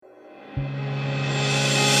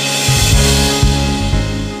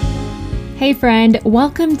Hey friend,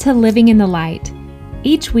 welcome to Living in the Light.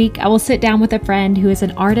 Each week, I will sit down with a friend who is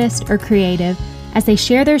an artist or creative as they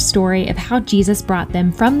share their story of how Jesus brought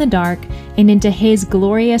them from the dark and into His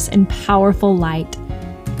glorious and powerful light.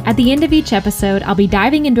 At the end of each episode, I'll be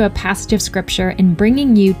diving into a passage of Scripture and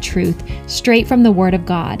bringing you truth straight from the Word of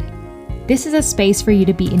God. This is a space for you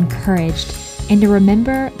to be encouraged and to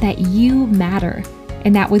remember that you matter,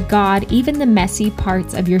 and that with God, even the messy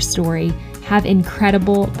parts of your story have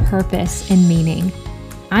incredible purpose and meaning.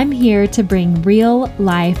 I'm here to bring real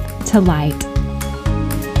life to light.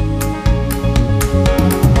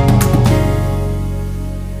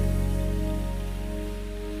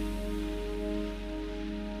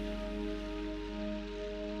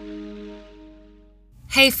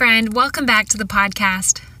 Hey friend, welcome back to the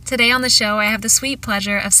podcast. Today on the show, I have the sweet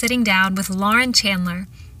pleasure of sitting down with Lauren Chandler.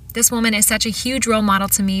 This woman is such a huge role model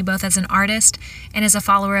to me, both as an artist and as a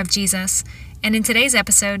follower of Jesus. And in today's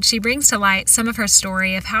episode, she brings to light some of her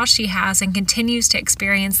story of how she has and continues to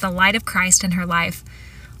experience the light of Christ in her life.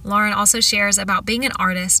 Lauren also shares about being an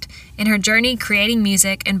artist and her journey creating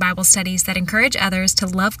music and Bible studies that encourage others to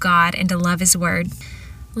love God and to love His Word.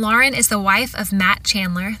 Lauren is the wife of Matt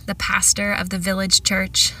Chandler, the pastor of the Village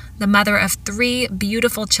Church, the mother of 3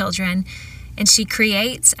 beautiful children, and she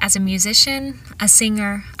creates as a musician, a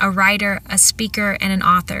singer, a writer, a speaker, and an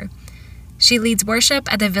author. She leads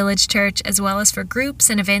worship at the Village Church as well as for groups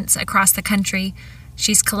and events across the country.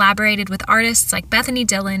 She's collaborated with artists like Bethany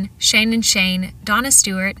Dillon, Shane and Shane, Donna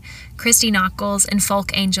Stewart, Christy Nockels, and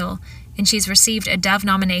Folk Angel, and she's received a Dove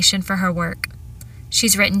nomination for her work.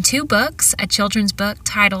 She's written 2 books, a children's book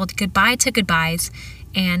titled Goodbye to Goodbyes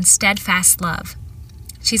and Steadfast Love.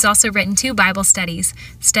 She's also written 2 Bible studies,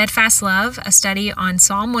 Steadfast Love, a study on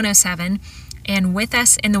Psalm 107, and With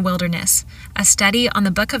Us in the Wilderness, a study on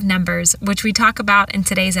the book of Numbers, which we talk about in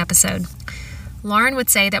today's episode. Lauren would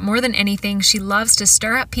say that more than anything, she loves to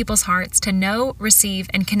stir up people's hearts to know, receive,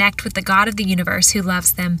 and connect with the God of the universe who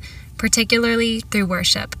loves them, particularly through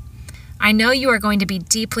worship. I know you are going to be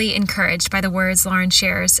deeply encouraged by the words Lauren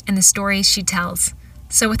shares and the stories she tells.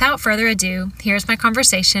 So without further ado, here's my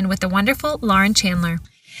conversation with the wonderful Lauren Chandler.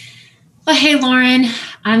 Well, hey, Lauren,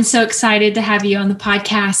 I'm so excited to have you on the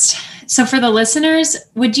podcast. So for the listeners,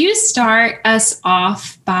 would you start us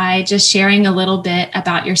off by just sharing a little bit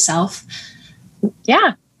about yourself?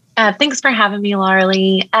 Yeah. Thanks for having me,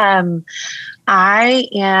 Lauralee. I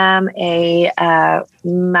am a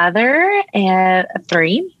mother of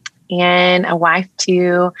 3 and a wife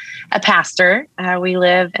to a pastor. We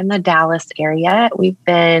live in the Dallas area. We've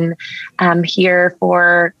been here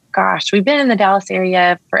for we've been in the Dallas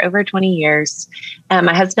area for over 20 years.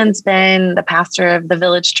 My husband's been the pastor of the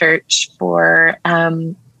Village Church for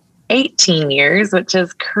 18 years, which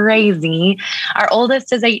is crazy. Our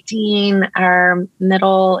oldest is 18, our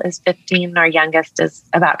middle is 15, and our youngest is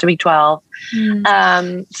about to be 12.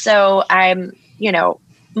 So I'm,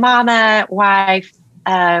 mama, wife,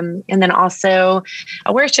 and then also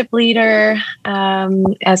a worship leader,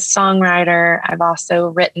 as songwriter. I've also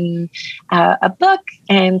written a book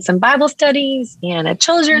and some Bible studies and a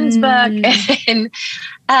children's book and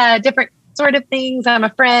different sort of things. I'm a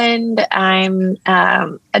friend. I'm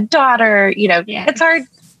a daughter. It's hard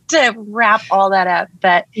to wrap all that up,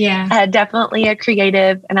 but definitely a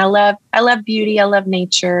creative. And I love beauty. I love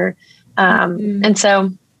nature, and so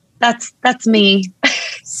that's me.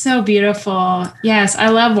 So beautiful. Yes, I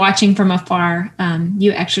love watching from afar.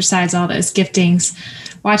 You exercise all those giftings.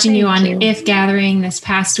 Watching you on If Gathering this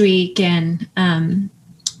past week, and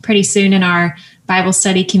pretty soon in our Bible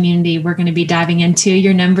study community, we're going to be diving into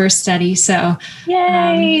your Numbers study. So,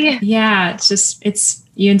 yay! It's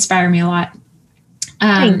you inspire me a lot.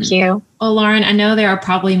 Thank you. Well, Lauren, I know there are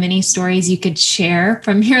probably many stories you could share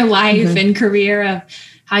from your life and career of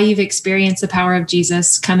how you've experienced the power of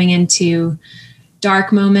Jesus coming into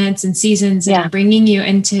dark moments and seasons and bringing you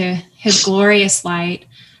into His glorious light.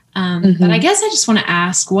 But I guess I just want to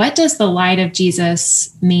ask, what does the light of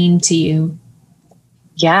Jesus mean to you?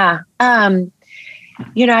 Yeah.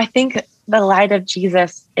 I think the light of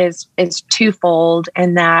Jesus is twofold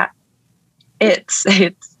in that it's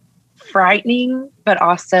frightening, but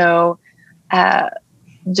also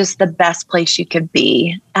just the best place you could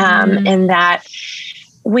be. And that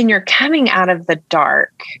when you're coming out of the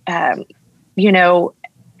dark, right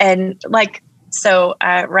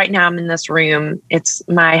now I'm in this room. It's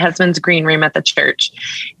my husband's green room at the church,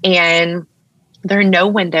 and there are no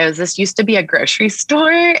windows. This used to be a grocery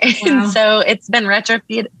store. And so it's been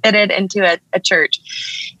retrofitted into a church,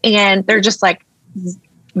 and they're just like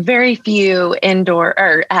very few indoor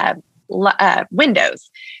or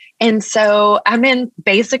windows. And so I'm in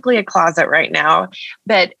basically a closet right now,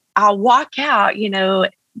 but I'll walk out,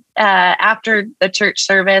 after the church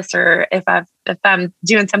service, or if I'm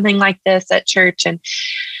doing something like this at church,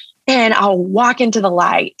 and I'll walk into the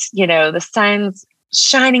light, the sun's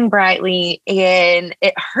shining brightly, and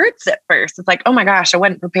it hurts at first. It's like, oh my gosh, I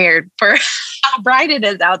wasn't prepared for how bright it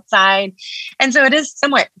is outside. And so it is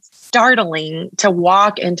somewhat startling to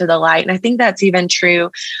walk into the light. And I think that's even true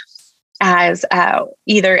as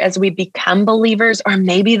either as we become believers, or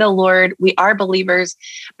maybe we are believers,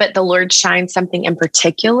 but the Lord shines something in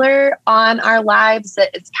particular on our lives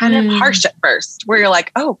that it's kind of harsh at first, where you're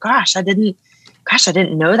like, oh gosh, I didn't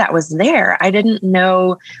know that was there. I didn't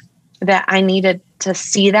know that I needed to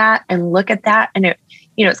see that and look at that. And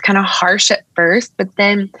it's kind of harsh at first, but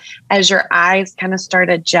then as your eyes kind of start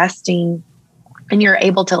adjusting and you're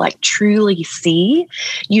able to like truly see,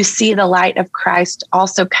 you see the light of Christ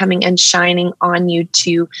also coming and shining on you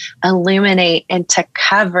to illuminate and to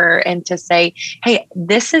cover and to say, hey,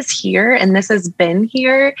 this is here and this has been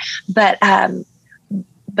here, but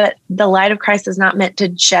the light of Christ is not meant to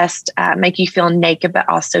just make you feel naked, but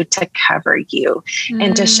also to cover you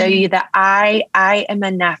and to show you that I am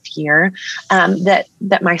enough here,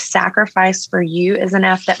 that my sacrifice for you is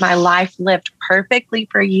enough, that my life lived perfectly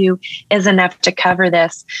for you is enough to cover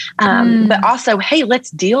this. But also, hey, let's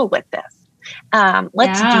deal with this.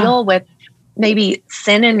 Let's deal with maybe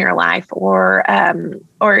sin in your life, or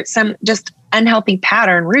some just unhealthy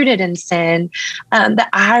pattern rooted in sin that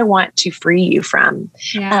I want to free you from,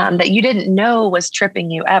 that you didn't know was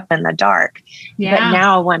tripping you up in the dark. But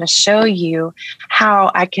now I want to show you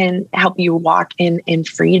how I can help you walk in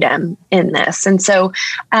freedom in this. And so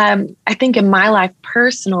I think in my life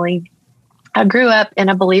personally, I grew up in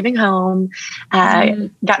a believing home,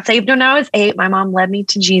 got saved when I was 8. My mom led me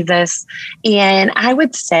to Jesus. And I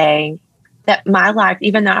would say that my life,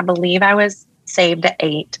 even though I believe I was saved at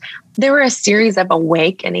 8, there were a series of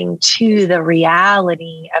awakening to the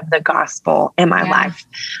reality of the gospel in my life.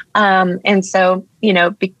 And so,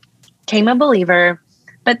 became a believer,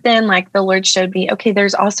 but then like the Lord showed me, okay,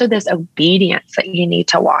 there's also this obedience that you need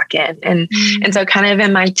to walk in. And so kind of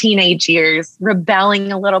in my teenage years,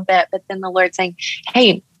 rebelling a little bit, but then the Lord saying,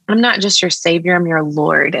 hey, I'm not just your savior, I'm your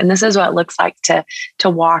Lord. And this is what it looks like to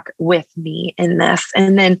walk with me in this.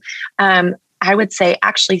 And then I would say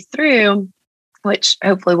actually through, which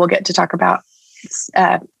hopefully we'll get to talk about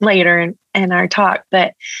later in our talk,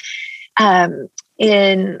 but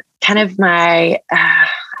in kind of my,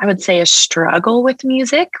 I would say a struggle with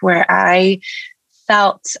music, where I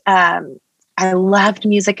felt I loved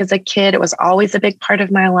music as a kid. It was always a big part of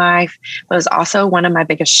my life, but it was also one of my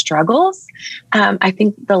biggest struggles. I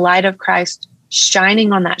think the light of Christ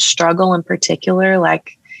shining on that struggle in particular,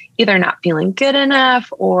 like either not feeling good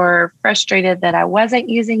enough or frustrated that I wasn't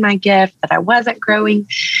using my gift, that I wasn't growing.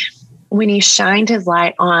 When he shined his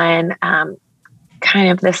light on kind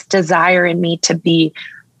of this desire in me to be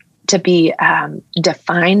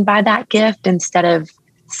defined by that gift instead of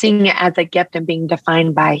seeing it as a gift and being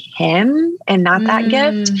defined by him and not that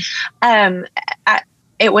gift.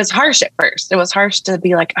 It was harsh at first. It was harsh to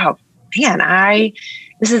be like, oh man,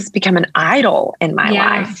 this has become an idol in my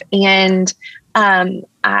life. And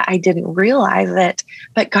I didn't realize it,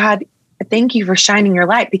 but God, thank you for shining your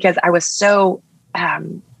light, because I was so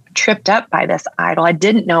tripped up by this idol. I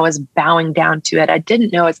didn't know I was bowing down to it. I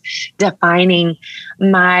didn't know I was defining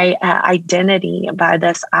my identity by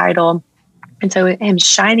this idol. And so him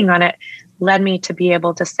shining on it led me to be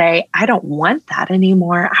able to say, I don't want that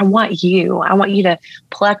anymore. I want you. I want you to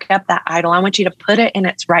pluck up that idol. I want you to put it in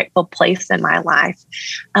its rightful place in my life.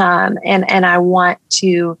 And I want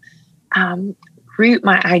to root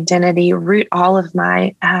my identity, root all of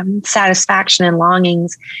my satisfaction and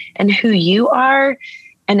longings in who you are,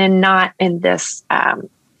 and then not in this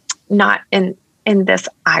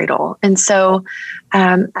idol. And so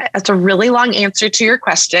that's a really long answer to your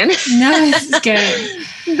question. No, this is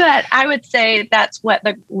good. But I would say that's what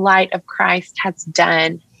the light of Christ has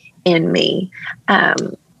done in me.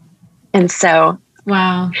 And so,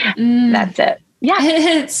 wow, that's it. Yeah.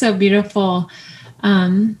 It's so beautiful.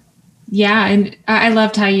 Yeah. And I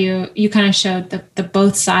loved how you kind of showed the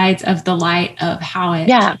both sides of the light of how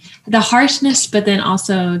the harshness, but then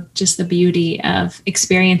also just the beauty of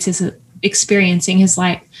experiencing his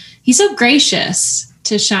light. He's so gracious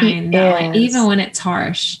to shine that light, even when it's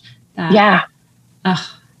harsh.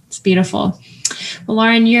 It's beautiful. Well,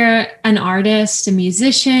 Lauren, you're an artist, a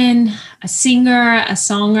musician, a singer, a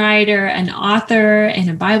songwriter, an author, and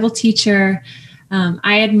a Bible teacher.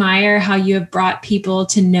 I admire how you have brought people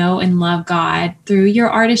to know and love God through your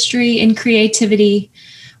artistry and creativity.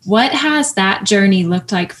 What has that journey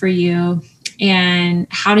looked like for you? and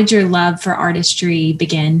how did your love for artistry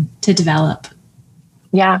begin to develop?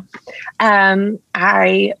 Yeah.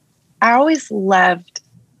 I always loved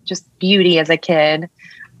just beauty as a kid.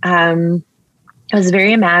 I was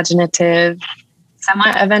very imaginative,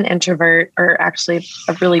 somewhat of an introvert, or actually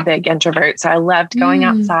a really big introvert. So I loved going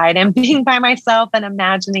outside and being by myself and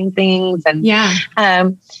imagining things. And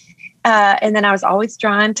and then I was always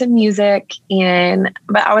drawn to music,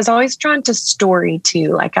 but I was always drawn to story too.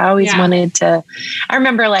 Like I always wanted to, I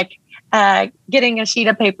remember like getting a sheet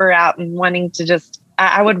of paper out and wanting to just,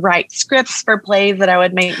 I would write scripts for plays that I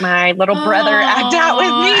would make my little brother act out with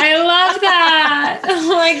me. I love that. Oh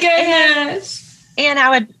my goodness. And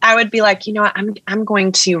I would be like, you know what, I'm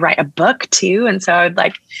going to write a book too. And so I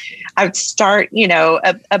would start,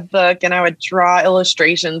 a book, and I would draw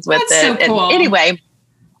illustrations with it. So cool. And anyway,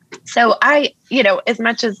 so as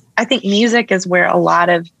much as I think music is where a lot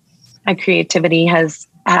of my creativity has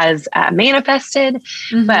manifested,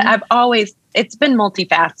 but it's been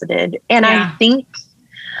multifaceted. And I think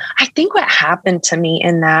what happened to me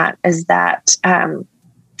in that is that,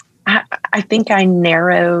 I think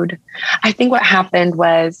what happened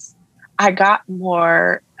was I got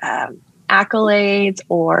more, accolades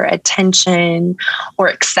or attention or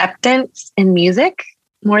acceptance in music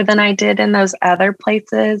more than I did in those other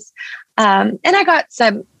places. And I got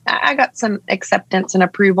some acceptance and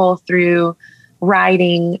approval through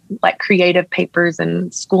writing like creative papers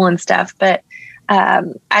in school and stuff. But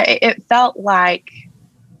it felt like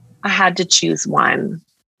I had to choose one,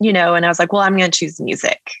 and I was like, well, I'm going to choose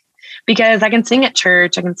music because I can sing at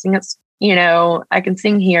church. I can sing at, I can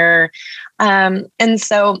sing here. And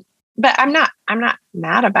so, but I'm not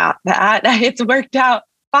mad about that. It's worked out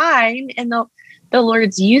fine. And the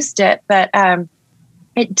Lord's used it, but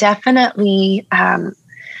it definitely, I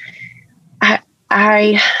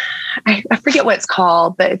forget what it's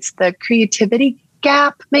called, but it's the creativity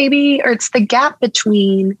gap maybe, or it's the gap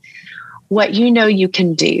between what you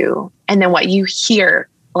can do and then what you hear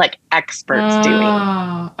like experts doing.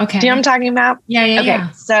 Okay. Do you know what I'm talking about? Yeah. Okay.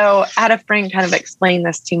 Yeah. So I had a friend kind of explain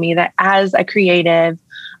this to me, that as a creative,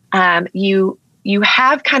 you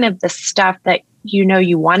have kind of the stuff that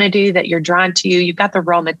you want to do, that you're drawn to. You've got the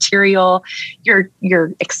raw material,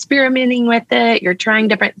 you're experimenting with it, you're trying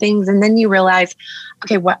different things. And then you realize,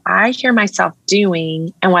 okay, what I hear myself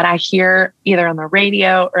doing and what I hear either on the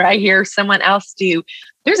radio or I hear someone else do,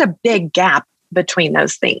 there's a big gap between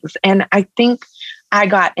those things. And I think I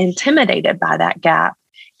got intimidated by that gap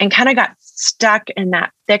and kind of got stuck in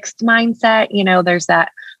that fixed mindset. There's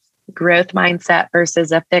that growth mindset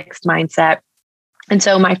versus a fixed mindset. And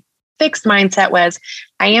so my fixed mindset was,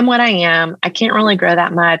 I am what I am. I can't really grow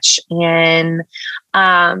that much. And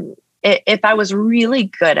if I was really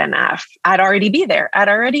good enough, I'd already be there. I'd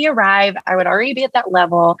already arrive. I would already be at that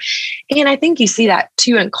level. And I think you see that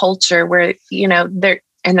too in culture where,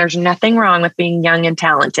 there's nothing wrong with being young and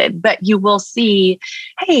talented, but you will see,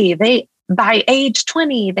 hey, by age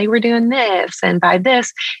 20, they were doing this. And by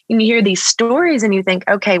this, and you hear these stories and you think,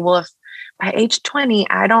 okay, well, if by age 20,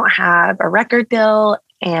 I don't have a record deal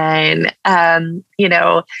and, an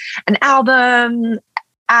album,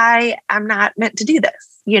 I'm not meant to do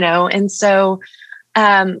this, And so,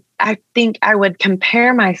 I think I would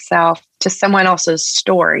compare myself to someone else's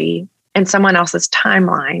story and someone else's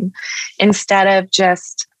timeline instead of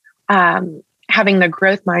just, having the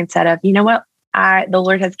growth mindset of, what, the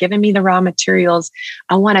Lord has given me the raw materials.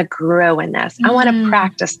 I want to grow in this. I want to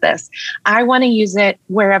practice this. I want to use it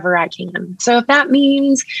wherever I can. So if that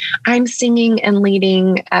means I'm singing and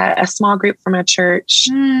leading a small group from a church,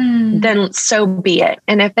 then so be it.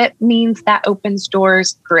 And if it means that opens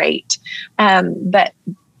doors, great. But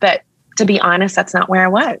to be honest, that's not where I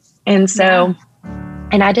was. And so,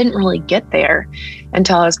 and I didn't really get there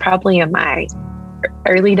until I was probably in my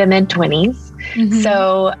early to mid 20s.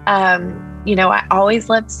 So, I always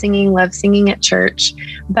loved singing at church,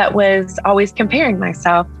 but was always comparing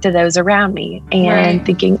myself to those around me and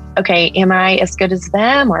thinking, okay, am I as good as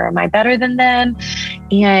them or am I better than them?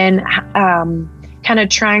 And kind of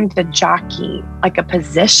trying to jockey like a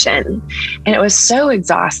position. And it was so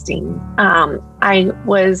exhausting. I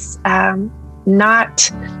was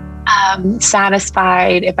not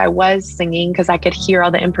satisfied if I was singing because I could hear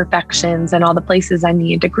all the imperfections and all the places I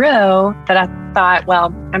needed to grow, that I thought,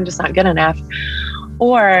 well, I'm just not good enough.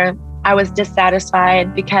 Or I was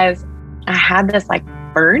dissatisfied because I had this like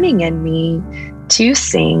burning in me to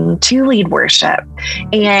sing, to lead worship.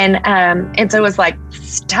 And so it was like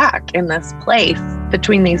stuck in this place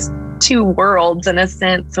between these two worlds in a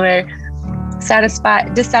sense, where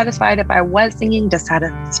dissatisfied if I was singing,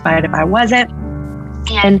 dissatisfied if I wasn't.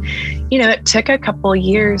 And, it took a couple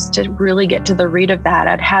years to really get to the root of that.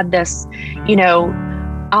 I'd had this,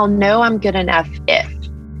 I'll know I'm good enough if.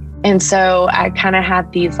 And so I kind of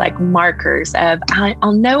had these like markers of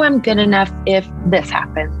I'll know I'm good enough if this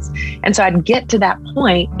happens. And so I'd get to that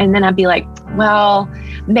point and then I'd be like, well,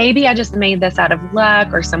 maybe I just made this out of luck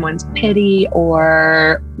or someone's pity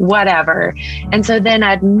or whatever. And so then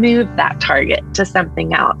I'd move that target to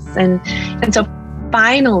something else. And so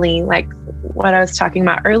finally, like what I was talking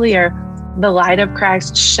about earlier, the light of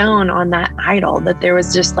Christ shone on that idol, that there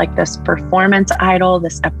was just like this performance idol,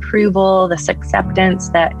 this approval, this acceptance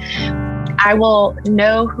that I will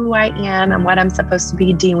know who I am and what I'm supposed to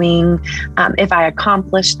be doing if I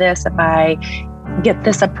accomplish this, if I get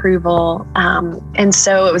this approval. And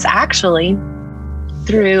so it was actually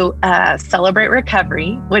through Celebrate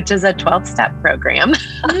Recovery, which is a 12-step program.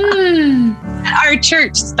 Our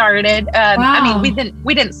church started. Wow. I mean,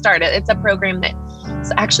 we didn't start it. It's a program that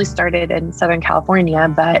actually started in Southern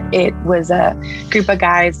California, but it was a group of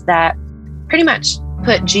guys that pretty much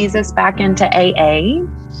put Jesus back into AA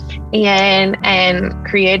and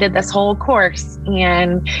created this whole course.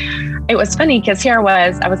 And it was funny because here I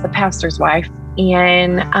was the pastor's wife,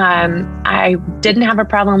 and I didn't have a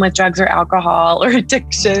problem with drugs or alcohol or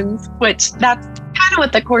addictions, which that's kind of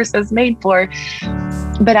what the course is made for.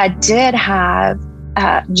 But I did have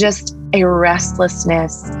just a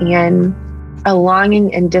restlessness and a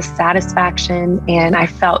longing and dissatisfaction. And I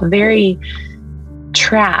felt very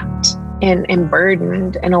trapped and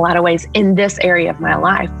burdened in a lot of ways in this area of my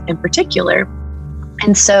life in particular.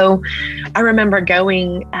 And so I remember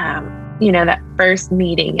going, that first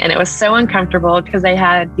meeting, and it was so uncomfortable because they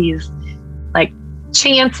had these like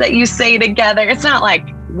chants that you say together. It's not like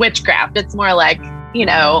witchcraft. It's more like,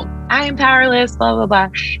 I am powerless, blah, blah, blah.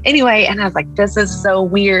 Anyway, and I was like, this is so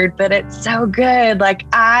weird, but it's so good. Like,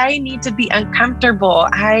 I need to be uncomfortable.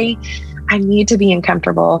 I need to be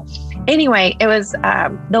uncomfortable. Anyway, it was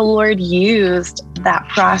the Lord used that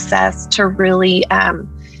process to really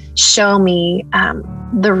show me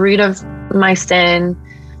the root of my sin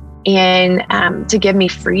and to give me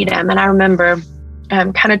freedom. And I remember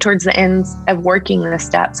kind of towards the end of working the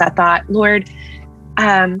steps, I thought, Lord,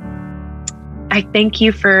 I thank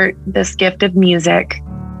you for this gift of music,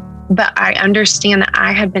 but I understand that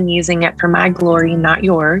I have been using it for my glory, not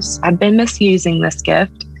yours. I've been misusing this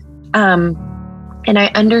gift. And I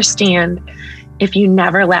understand if you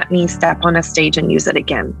never let me step on a stage and use it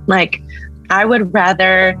again. Like, I would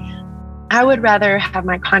rather have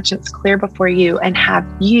my conscience clear before you and have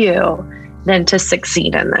you than to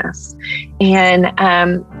succeed in this. And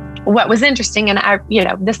what was interesting, and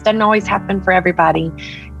this doesn't always happen for everybody,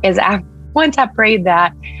 is once I prayed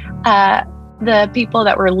that, the people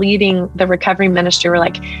that were leading the recovery ministry were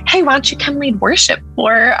like, hey, why don't you come lead worship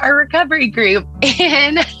for our recovery group?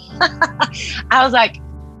 And I was like,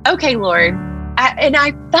 okay, Lord. And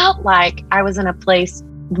I felt like I was in a place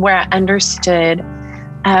where I understood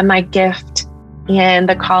my gift and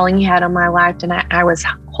the calling he had on my life. And I was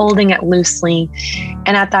holding it loosely.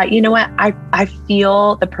 And I thought, you know what? I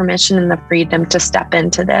feel the permission and the freedom to step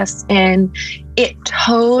into this. And it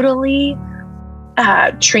totally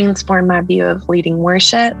transformed my view of leading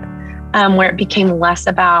worship, where it became less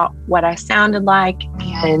about what I sounded like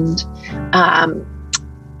and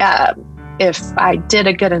if I did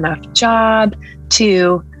a good enough job,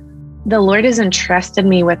 to the Lord has entrusted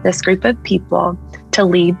me with this group of people to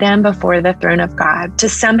lead them before the throne of God, to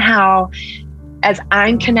somehow, as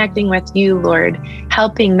I'm connecting with you, Lord,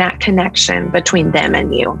 helping that connection between them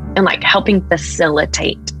and you, and like helping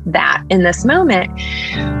facilitate that in this moment.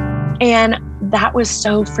 And that was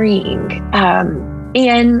so freeing.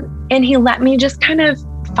 And he let me just kind of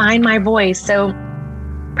find my voice. So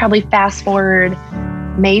probably fast forward,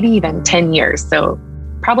 maybe even 10 years. So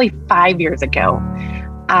probably 5 years ago,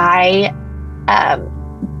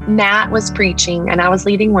 Matt was preaching and I was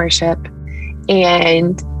leading worship,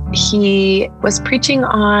 and he was preaching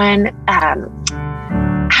on,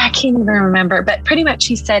 I can't even remember, but pretty much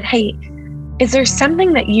he said, hey, is there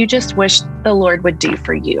something that you just wish the Lord would do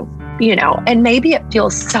for you? And maybe it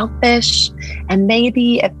feels selfish and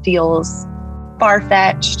maybe it feels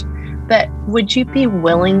far-fetched, but would you be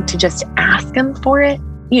willing to just ask him for it?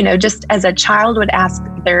 Just as a child would ask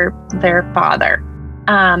their father.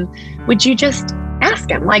 Would you just ask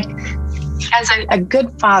him? Like, as a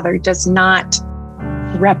good father does not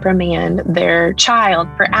reprimand their child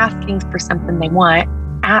for asking for something they want,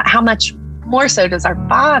 how much more so does our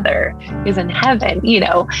Father who's in heaven,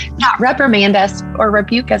 not reprimand us or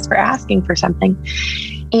rebuke us for asking for something.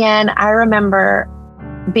 And I remember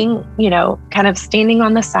being, kind of standing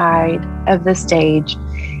on the side of the stage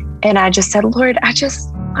and I just said, Lord, I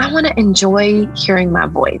want to enjoy hearing my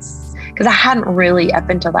voice, because I hadn't really up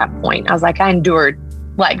until that point. I was like, I endured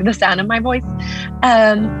like the sound of my voice.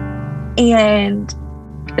 And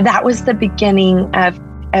that was the beginning of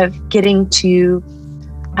getting to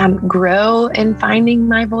grow in finding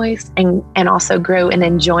my voice, and also grow in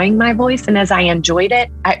enjoying my voice. And as I enjoyed it,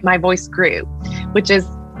 my voice grew, which is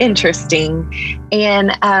interesting.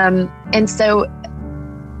 And so,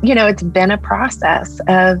 it's been a process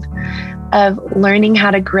of learning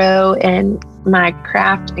how to grow in my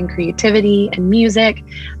craft and creativity and music,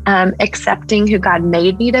 accepting who God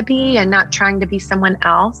made me to be and not trying to be someone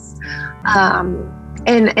else,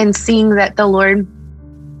 and seeing that the Lord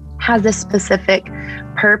has a specific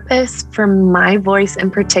purpose for my voice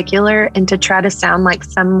in particular, and to try to sound like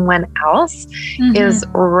someone else is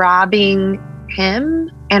robbing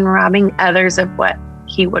him and robbing others of what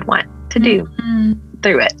he would want to do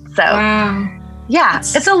through it. So,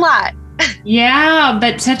 it's a lot. Yeah,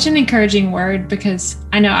 but such an encouraging word, because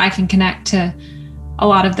I know I can connect to a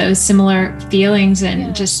lot of those similar feelings,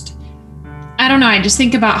 and just, I don't know, I just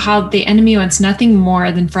think about how the enemy wants nothing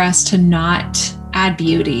more than for us to not add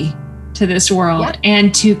beauty to this world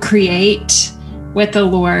and to create with the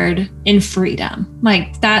Lord in freedom.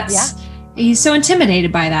 Like he's so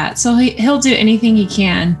intimidated by that. So he'll do anything he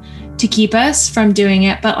can to keep us from doing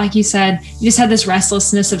it. But like you said, you just had this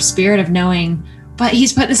restlessness of spirit of knowing, but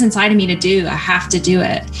he's put this inside of me to do, I have to do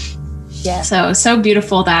it. Yeah. So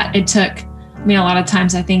beautiful that it took, a lot of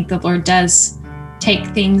times I think the Lord does take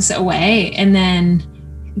things away and then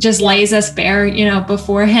just lays us bare,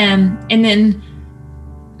 before him. And then,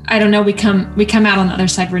 I don't know, we come out on the other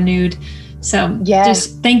side renewed. So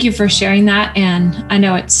just thank you for sharing that. And I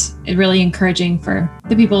know it's really encouraging for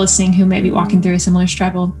the people listening who may be walking through a similar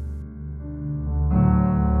struggle.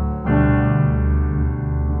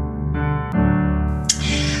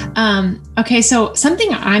 Okay, so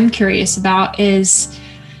something I'm curious about is,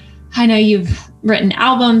 I know you've written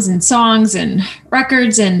albums and songs and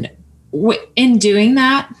records, and in doing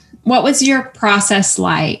that, what was your process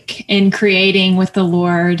like in creating with the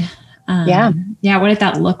Lord? What did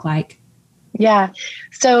that look like? Yeah.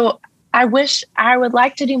 So I would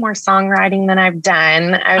like to do more songwriting than I've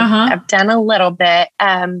done. I've done a little bit.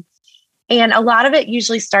 And a lot of it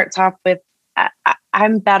usually starts off with,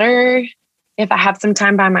 I'm better if I have some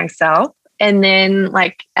time by myself, and then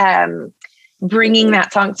bringing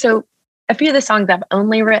that song. So a few of the songs I've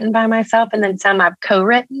only written by myself, and then some I've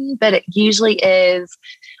co-written, but it usually is,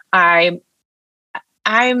 I'm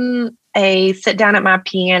a sit down at my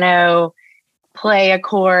piano, play a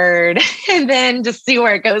chord, and then just see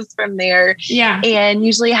where it goes from there. Yeah. And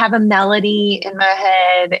usually have a melody in my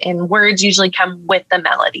head, and words usually come with the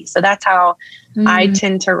melody. So that's how I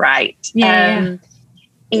tend to write.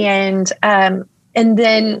 And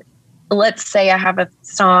then let's say I have a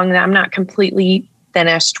song that I'm not completely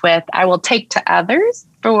finished with, I will take to others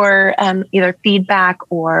for either feedback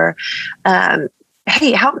or,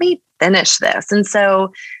 hey, help me finish this. And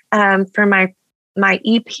so for my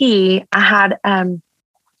EP, I had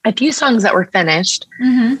a few songs that were finished,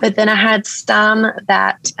 but then I had some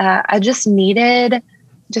that I just needed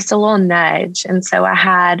just a little nudge. And so I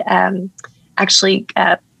had actually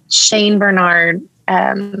Shane Bernard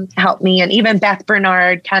helped me, and even Beth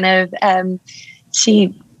Bernard kind of,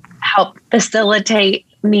 she helped facilitate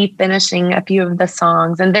me finishing a few of the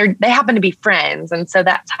songs, and they happen to be friends. And so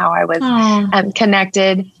that's how I was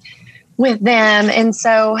connected with them. And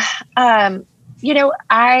so, I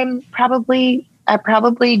probably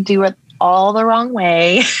do it all the wrong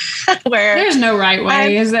way. Where there's no right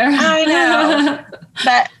way, is there? I know,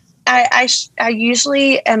 but I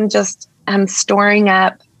usually I'm storing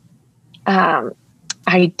up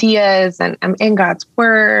ideas, and I'm in God's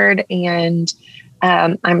word, and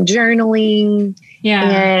I'm journaling. Yeah.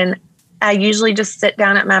 And I usually just sit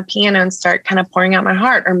down at my piano and start kind of pouring out my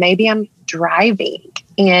heart, or maybe I'm driving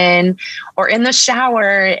or in the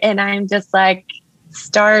shower, and I'm just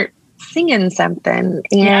start singing something,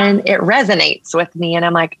 and it resonates with me. And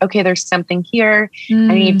I'm like, okay, there's something here. I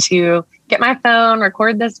need to get my phone,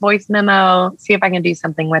 record this voice memo, see if I can do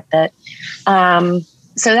something with it.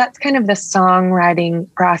 So that's kind of the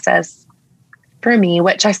songwriting process for me,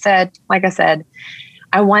 which I said,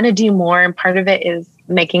 I want to do more. And part of it is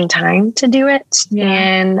making time to do it.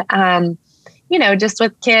 Yeah. And, just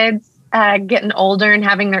with kids getting older and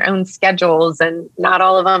having their own schedules, and not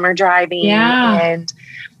all of them are driving. Yeah. And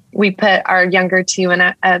we put our younger two in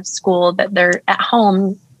a school that they're at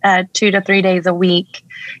home 2 to 3 days a week.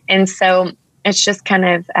 And so it's just kind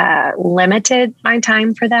of limited my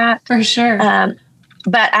time for that. For sure.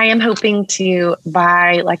 But I am hoping to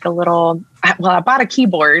buy a little I bought a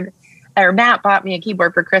keyboard, or Matt bought me a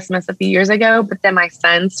keyboard for Christmas a few years ago, but then my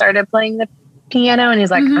son started playing the piano and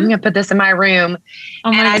he's like, I'm going to put this in my room.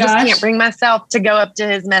 Oh my and I gosh. just can't bring myself to go up to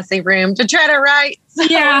his messy room to try to write. So,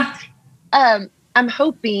 Yeah. I'm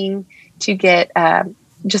hoping to get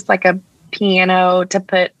just like a piano to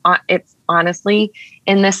put on. It's honestly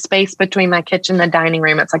in this space between my kitchen and the dining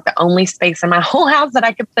room. It's like the only space in my whole house that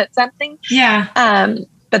I could put something. Yeah.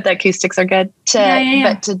 But the acoustics are good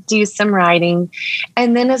but to do some writing.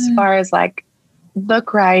 And then as far as like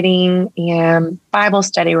book writing and Bible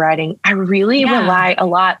study writing, I really rely a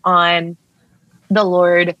lot on the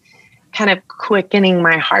Lord kind of quickening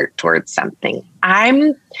my heart towards something.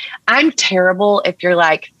 I'm terrible if you're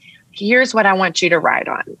like, here's what I want you to write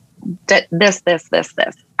on. This.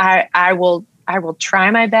 I will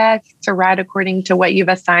try my best to write according to what you've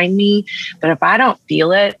assigned me. But if I don't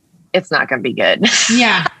feel it, it's not going to be good.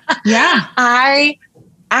 Yeah. Yeah. I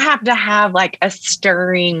have to have like a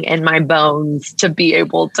stirring in my bones to be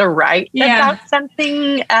able to write about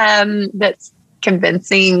something that's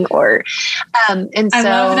convincing or and I so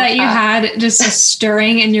love that you had just a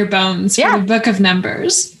stirring in your bones for the Book of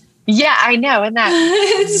Numbers. Yeah, I know. And that's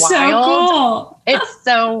it's wild. So cool. It's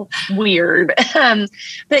so weird.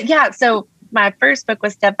 But yeah, so my first book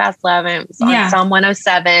was Steadfast Love, and it was on Psalm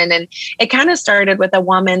 107. And it kind of started with a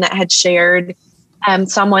woman that had shared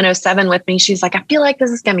Psalm 107 with me. She's like, I feel like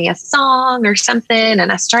this is going to be a song or something.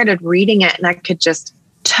 And I started reading it and I could just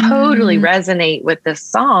totally resonate with this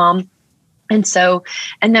Psalm. And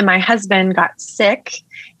then my husband got sick,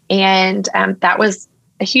 and that was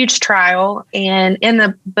a huge trial. And in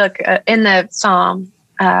the book, in the Psalm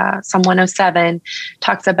 107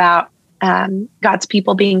 talks about God's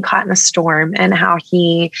people being caught in a storm and how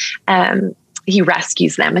he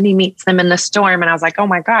rescues them and he meets them in the storm. And I was like, oh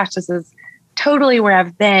my gosh, this is totally where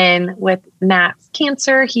I've been with Matt's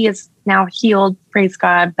cancer. He is now healed, praise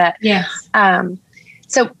God. But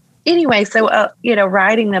so anyway,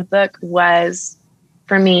 writing the book was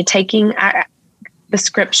for me taking the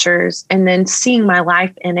scriptures and then seeing my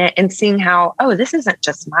life in it and seeing how, oh, this isn't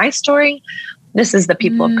just my story. This is the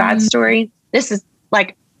people of God's story. This is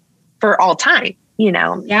like for all time,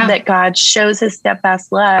 that God shows his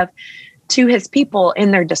steadfast love to his people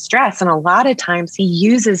in their distress. And a lot of times he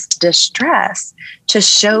uses distress to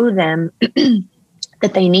show them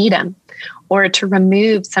that they need him, or to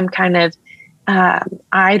remove some kind of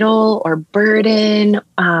idol or burden,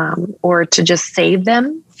 or to just save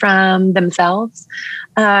them from themselves.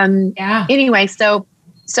 Anyway,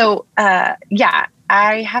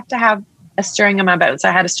 I have to have a stirring in my bones. So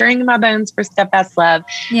I had a stirring in my bones for Steadfast Love.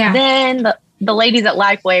 Yeah. Then the ladies at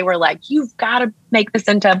Lifeway were like, you've got to make this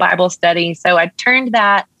into a Bible study. So I turned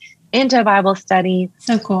that into a Bible study.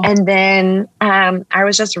 So cool. And then I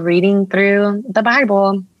was just reading through the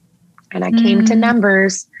Bible, and I came to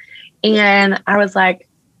Numbers, and I was like,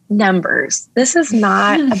 Numbers, this is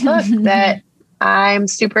not a book that I'm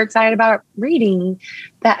super excited about reading.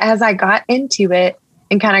 But as I got into it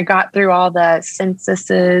and kind of got through all the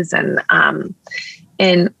censuses and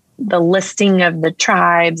the listing of the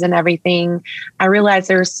tribes and everything, I realized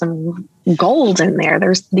there's some gold in there.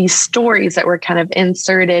 There's these stories that were kind of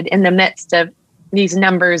inserted in the midst of these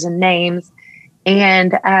numbers and names.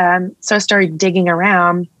 And so I started digging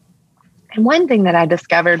around. And one thing that I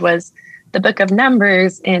discovered was the book of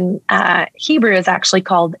Numbers in Hebrew is actually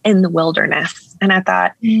called In the Wilderness. And I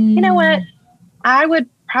thought, you know what? I would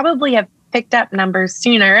probably have picked up Numbers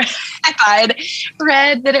sooner if I'd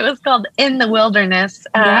read that it was called In the Wilderness.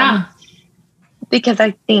 Because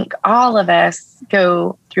I think all of us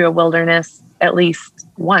go through a wilderness at least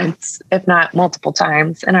once, if not multiple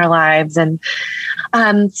times in our lives. And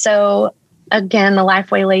so again, the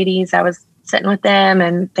Lifeway ladies, I was sitting with them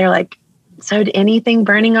and they're like, so anything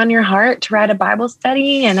burning on your heart to write a Bible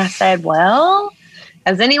study? And I said, well,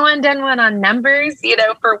 has anyone done one on Numbers,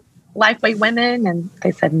 for Lifeway women? And they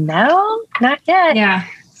said, no, not yet. Yeah.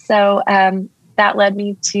 So that led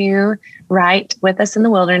me to write With Us in the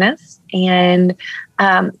Wilderness. And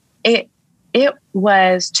it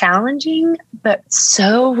was challenging, but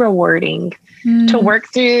so rewarding to work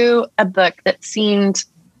through a book that seemed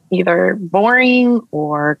either boring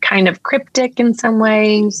or kind of cryptic in some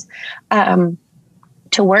ways, to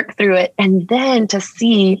work through it and then to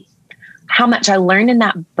see how much I learned in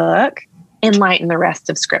that book enlighten the rest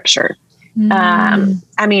of Scripture. You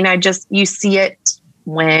see it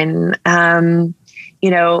when, the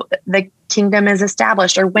kingdom is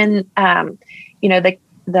established, or when,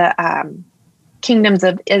 kingdoms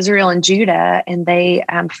of Israel and Judah, and they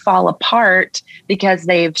fall apart because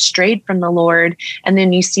they've strayed from the Lord. And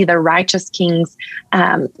then you see the righteous kings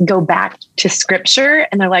go back to scripture,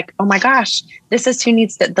 and they're like, oh my gosh, this is who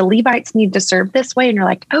needs to, the Levites need to serve this way. And you're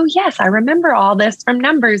like, oh yes, I remember all this from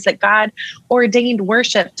Numbers, that God ordained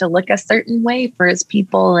worship to look a certain way for his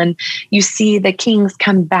people. And you see the kings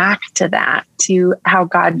come back to that, to how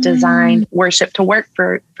God designed worship to work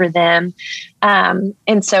for them.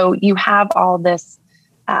 And so you have all this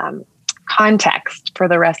context for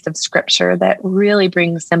the rest of scripture that really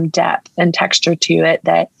brings some depth and texture to it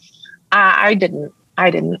that I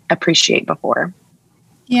didn't appreciate before.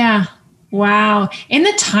 Yeah. Wow. And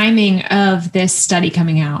the timing of this study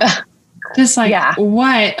coming out, just like,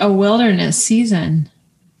 what a wilderness season.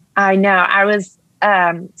 I know. I was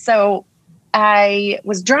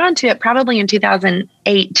drawn to it probably in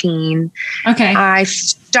 2018. Okay. I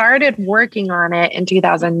started working on it in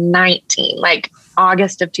 2019, like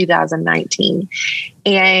August of 2019.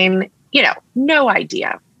 And, no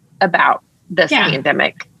idea about this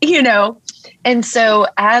pandemic, And so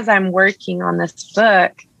as I'm working on this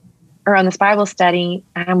book or on this Bible study,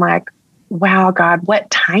 I'm like, wow, God, what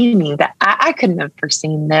timing, that I couldn't have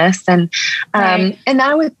foreseen this. And, and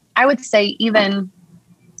I would say even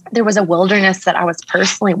there was a wilderness that I was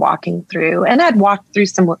personally walking through, and I'd walked through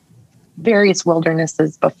some various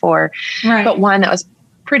wildernesses before, but one that was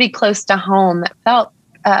pretty close to home that felt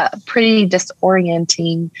pretty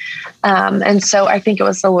disorienting. And so I think it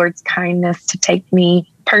was the Lord's kindness to take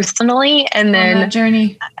me personally and then that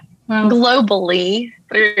journey globally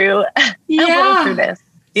through this.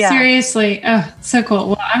 Yeah. Seriously. Oh, so cool.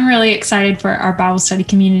 Well, I'm really excited for our Bible study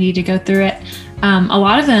community to go through it. A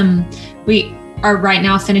lot of them, we are right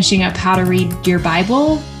now finishing up How to Read Your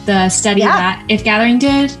Bible, the study that If Gathering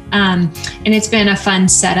did. And it's been a fun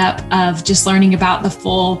setup of just learning about the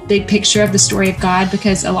full big picture of the story of God,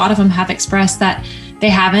 because a lot of them have expressed that they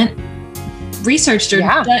haven't researched or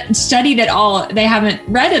studied it all. They haven't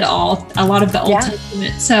read it all, a lot of the Old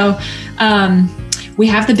Testament. So we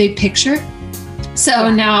have the big picture.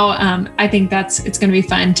 So now I think it's going to be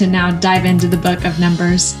fun to now dive into the book of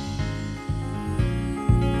Numbers.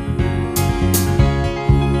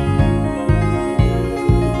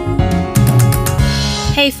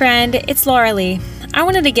 Hey friend, it's Laura Lee. I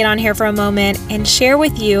wanted to get on here for a moment and share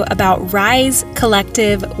with you about Rise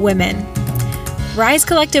Collective Women. Rise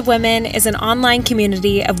Collective Women is an online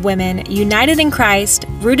community of women united in Christ,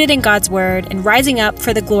 rooted in God's Word, and rising up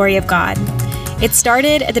for the glory of God. It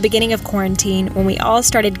started at the beginning of quarantine when we all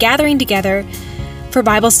started gathering together for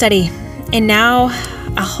Bible study. And now,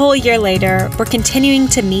 a whole year later, we're continuing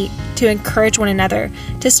to meet to encourage one another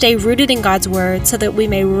to stay rooted in God's Word so that we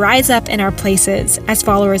may rise up in our places as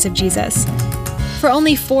followers of Jesus. For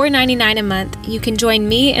only $4.99 a month, you can join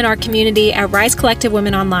me in our community at Rise Collective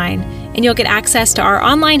Women Online, and you'll get access to our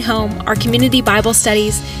online home, our community Bible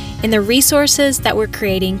studies, and the resources that we're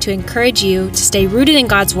creating to encourage you to stay rooted in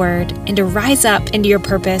God's Word and to rise up into your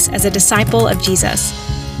purpose as a disciple of Jesus.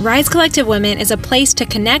 Rise Collective Women is a place to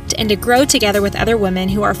connect and to grow together with other women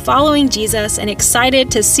who are following Jesus and excited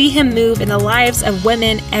to see Him move in the lives of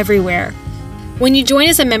women everywhere. When you join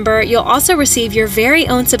as a member, you'll also receive your very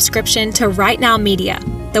own subscription to Right Now Media,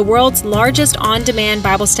 the world's largest on-demand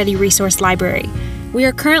Bible study resource library. We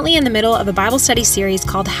are currently in the middle of a Bible study series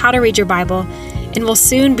called How to Read Your Bible, and we'll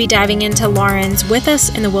soon be diving into Lauren's With Us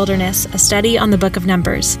in the Wilderness, a study on the book of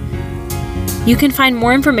Numbers. You can find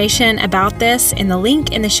more information about this in the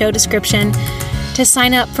link in the show description to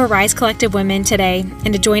sign up for Rise Collective Women today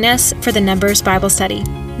and to join us for the Numbers Bible study.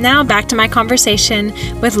 Now back to my conversation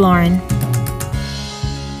with Lauren.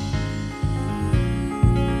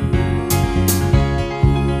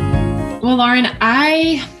 Well, Lauren,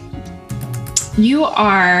 you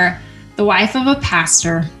are the wife of a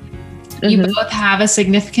pastor. You both have a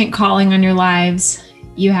significant calling on your lives.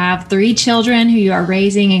 You have 3 children who you are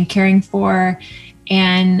raising and caring for,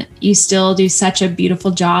 and you still do such a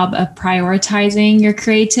beautiful job of prioritizing your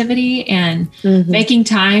creativity and making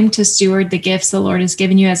time to steward the gifts the Lord has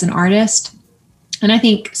given you as an artist. And I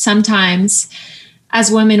think sometimes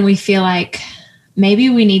as women, we feel like maybe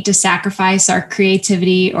we need to sacrifice our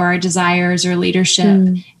creativity or our desires or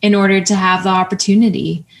leadership in order to have the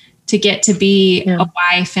opportunity to get to be a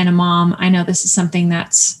wife and a mom. I know this is something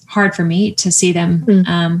that's hard for me to see them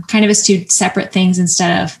kind of as 2 separate things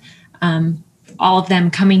instead of all of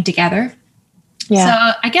them coming together. Yeah.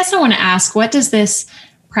 So I guess I want to ask, what does this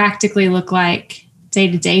practically look like day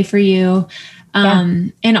to day for you?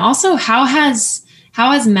 And also, how has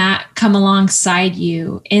Matt come alongside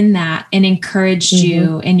you in that and encouraged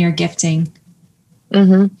you in your gifting?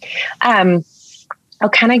 I'll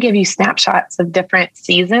kind of give you snapshots of different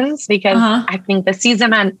seasons because I think the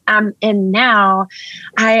season I'm in now,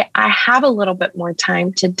 I have a little bit more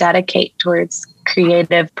time to dedicate towards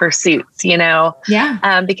creative pursuits,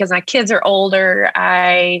 because my kids are older.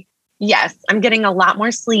 I'm getting a lot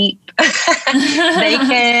more sleep. They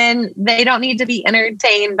don't need to be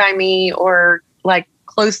entertained by me or like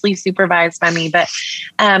closely supervised by me. But,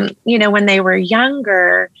 when they were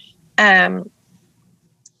younger,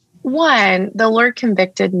 the Lord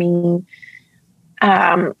convicted me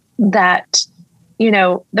that,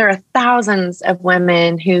 there are thousands of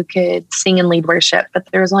women who could sing and lead worship, but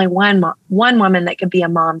there was only one woman that could be a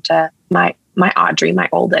mom to my Audrey, my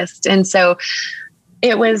oldest. And so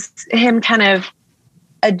it was him kind of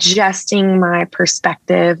adjusting my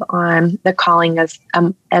perspective on the calling as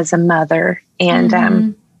a mother. And,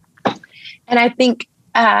 and I think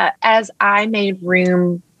as I made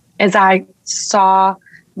room, as I saw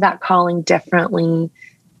that calling differently,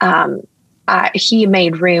 he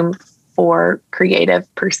made room for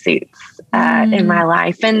creative pursuits in my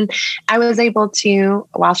life. And I was able to,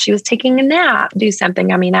 while she was taking a nap, do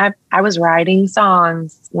something. I mean, I was writing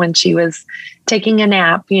songs when she was taking a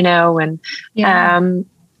nap, and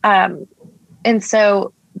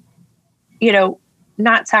so,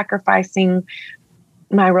 not sacrificing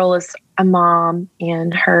my role as a mom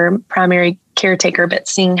and her primary caretaker, but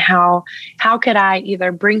seeing how could I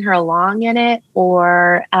either bring her along in it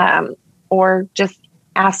or just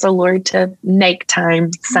ask the Lord to make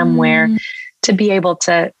time somewhere to be able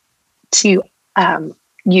to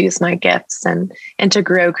use my gifts and to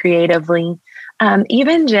grow creatively.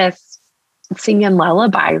 Even just singing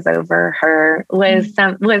lullabies over her was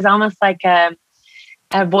almost like a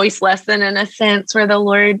voice lesson in a sense, where the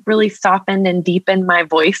Lord really softened and deepened my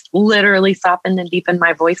voice, literally softened and deepened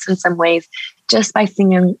my voice in some ways just by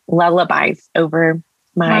singing lullabies over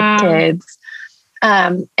my kids.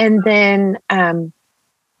 And then,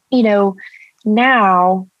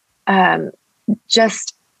 now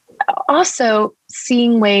just also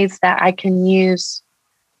seeing ways that I can use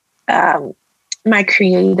my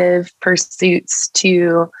creative pursuits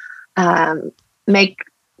to make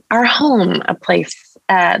our home a place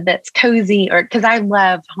that's cozy, or because I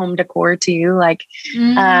love home decor too,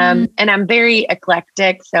 and I'm very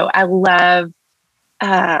eclectic. So I love,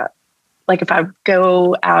 if I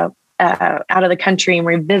go out of the country and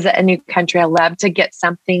revisit a new country, I love to get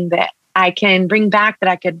something that I can bring back that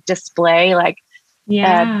I could display, a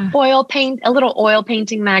little oil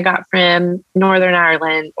painting that I got from Northern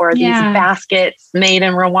Ireland, or these baskets made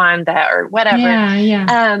in Rwanda or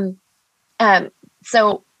whatever.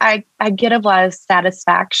 So I get a lot of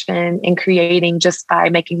satisfaction in creating just by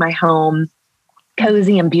making my home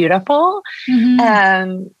cozy and beautiful.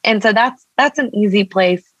 And so that's an easy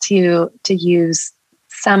place to use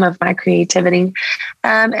some of my creativity.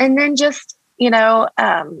 And then just,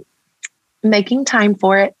 making time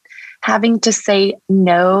for it, having to say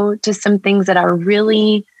no to some things that I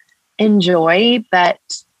really enjoy. But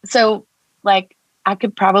so I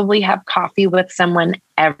could probably have coffee with someone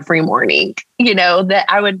every morning, that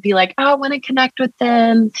I would be like, oh, I want to connect with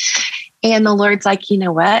them. And the Lord's like, you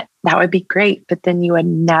know what? That would be great. But then you would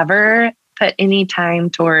never put any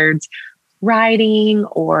time towards writing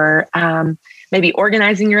or maybe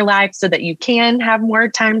organizing your life so that you can have more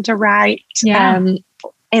time to write.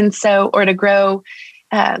 And so, or to grow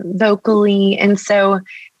vocally. And so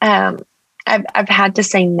I've had to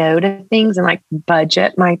say no to things and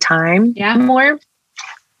budget my time more.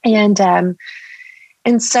 And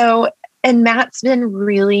so Matt's been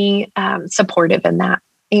really supportive in that.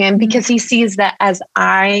 And because he sees that as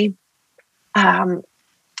I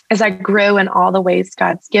grow in all the ways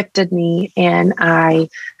God's gifted me and I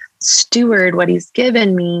steward what he's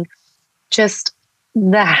given me, just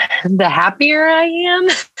the happier I am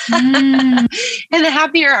and the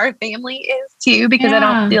happier our family is too, because I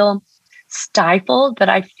don't feel stifled, but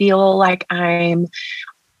I feel like I'm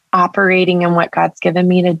operating in what God's given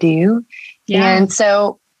me to do. And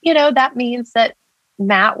so, that means that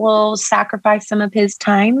Matt will sacrifice some of his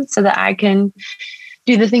time so that I can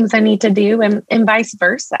do the things I need to do, and vice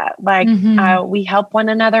versa. We help one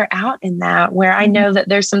another out in that, where I know that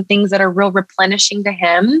there's some things that are real replenishing to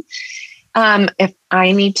him. If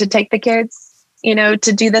I need to take the kids, to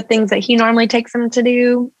do the things that he normally takes them to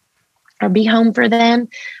do or be home for them,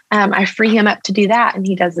 I free him up to do that. And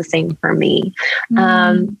he does the same for me.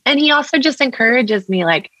 And he also just encourages me,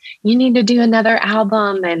 you need to do another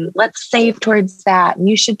album and let's save towards that. And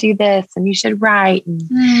you should do this and you should write.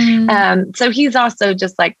 And, so he's also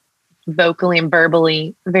just vocally and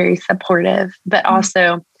verbally very supportive, but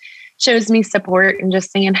also shows me support and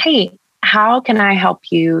just saying, hey, how can I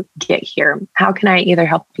help you get here? How can I either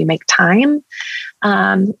help you make time,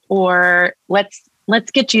 or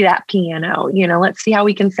let's get you that piano, let's see how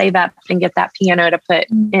we can save up and get that piano to put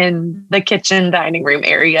in the kitchen dining room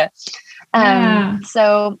area.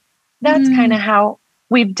 So that's kind of how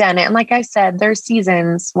we've done it. And like I said, there's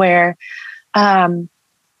seasons where,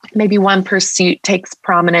 maybe one pursuit takes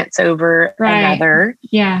prominence over another.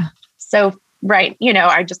 Yeah. So, right.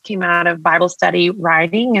 I just came out of Bible study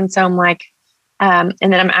writing. And so I'm like, and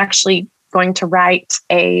then I'm actually going to write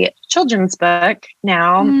a children's book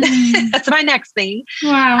now. That's my next thing.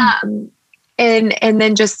 Wow. And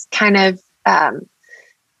then just kind of,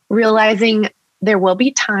 realizing there will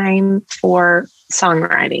be time for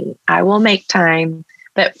songwriting. I will make time,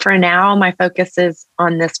 but for now, my focus is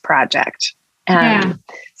on this project.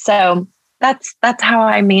 So that's how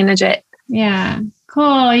I manage it. Yeah.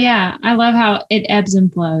 Cool. Yeah. I love how it ebbs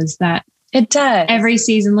and flows. That it does. Every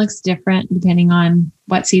season looks different depending on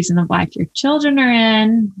what season of life your children are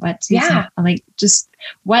in, what season, like just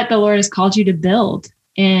what the Lord has called you to build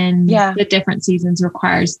in the different seasons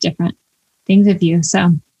requires different things of you.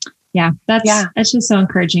 So that's just so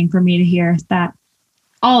encouraging for me to hear that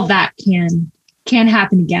all of that can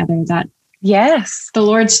happen together, that the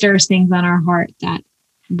Lord stirs things on our heart that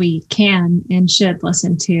we can and should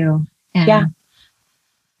listen to. And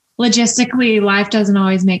logistically, life doesn't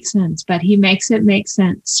always make sense, but he makes it make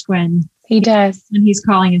sense when he does, when he's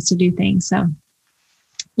calling us to do things. So,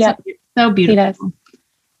 so beautiful.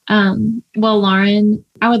 He does. Well, Lauren,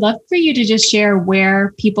 I would love for you to just share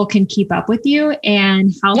where people can keep up with you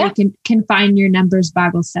and how they can find your Numbers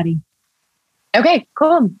Bible study. Okay,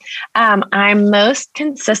 cool. I'm most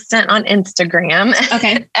consistent on Instagram.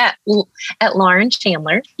 Okay. at Lauren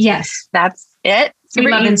Chandler. Yes. That's it. We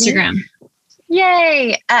love Instagram.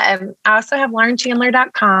 Yay. I also have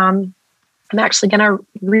laurenchandler.com. I'm actually going to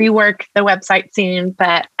rework the website soon,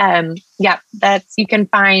 but you can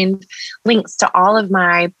find links to all of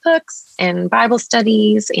my books and Bible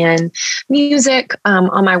studies and music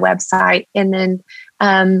on my website. And then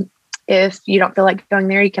if you don't feel like going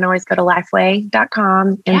there, you can always go to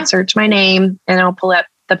lifeway.com and search my name and I'll pull up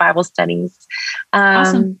the Bible studies.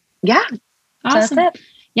 Awesome. Yeah. Awesome. That's it.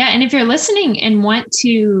 Yeah. And if you're listening and want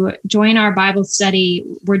to join our Bible study,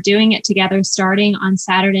 we're doing it together starting on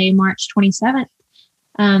Saturday, March 27th.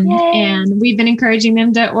 And we've been encouraging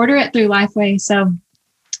them to order it through Lifeway. So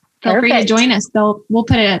feel free to join us. We'll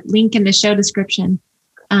put a link in the show description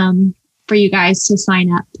for you guys to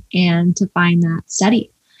sign up and to find that study.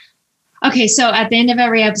 Okay. So at the end of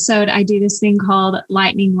every episode, I do this thing called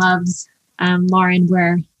Lightning Loves Lauren,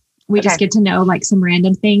 where we just get to know like some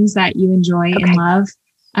random things that you enjoy and love.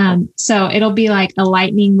 So it'll be like a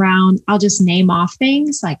lightning round. I'll just name off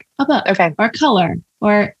things like a book or color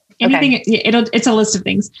or anything. It's a list of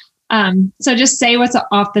things. So just say what's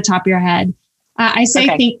off the top of your head. I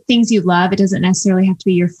say things you love. It doesn't necessarily have to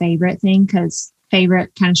be your favorite thing, because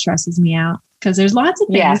favorite kind of stresses me out, because there's lots of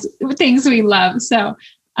things we love. So,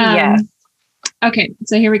 okay.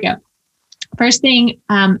 So here we go. First thing,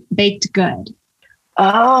 baked good.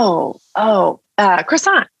 Croissant.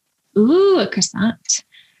 Ooh, a croissant.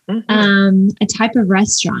 Mm-hmm. A type of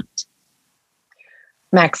restaurant.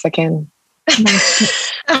 Mexican.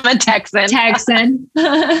 I'm a Texan.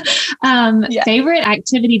 Favorite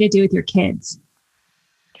activity to do with your kids?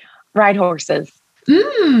 Ride horses.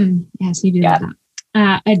 Yes, you do that.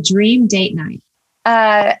 A dream date night.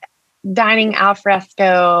 Dining al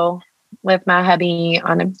fresco with my hubby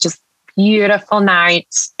on a just beautiful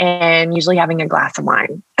night, and usually having a glass of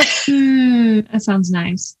wine. That sounds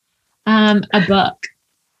nice. A book.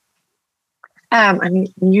 I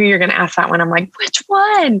knew you were going to ask that one. I'm like, which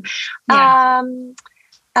one? Yeah.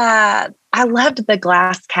 I loved The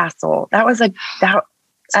Glass Castle. That was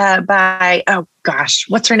by,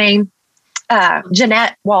 what's her name?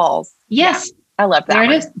 Jeanette Walls. Yes. Yeah, I love that. There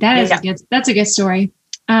it is. That's a good story.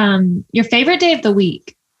 Your favorite day of the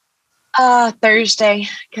week? Thursday,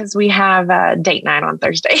 because we have a date night on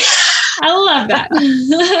Thursday. I love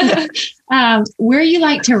that. Where you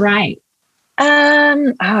like to write?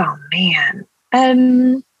 Oh man.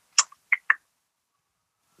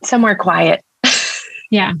 Somewhere quiet.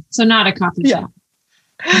 Yeah. So not a coffee shop.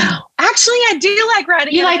 Actually, I do like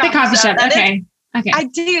writing. You like the coffee shop. Okay. Okay. I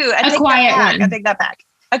do. A quiet one. I take that back.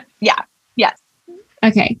 Yes.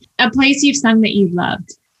 Okay. A place you've sung that you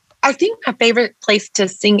loved. I think my favorite place to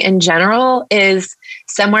sing in general is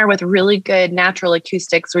somewhere with really good natural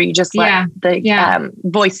acoustics, where you just let the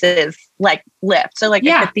voices like lift. So like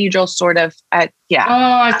a cathedral sort of. Oh,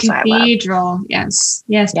 a cathedral. Yes.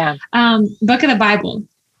 Yeah. Book of the Bible.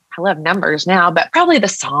 I love Numbers now, but probably the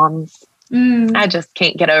Psalms. I just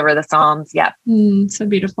can't get over the Psalms. Yep. So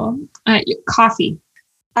beautiful. Coffee.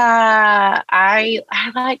 I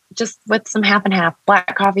like just with some half and half,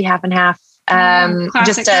 black coffee, half and half.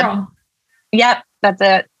 Classic girl. Yep, that's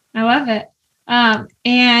it. I love it.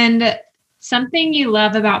 And something you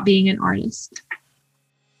love about being an artist?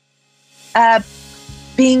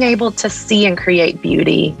 Being able to see and create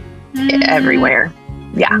beauty everywhere.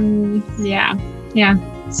 Yeah.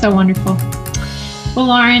 Yeah. So wonderful. Well,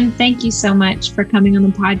 Lauren, thank you so much for coming on the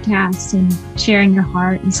podcast and sharing your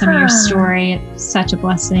heart and some of your story. It's such a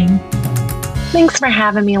blessing. Thanks for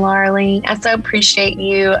having me, Lauralee. I so appreciate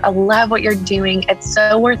you. I love what you're doing. It's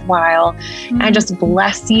so worthwhile. I just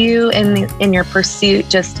bless you in your pursuit,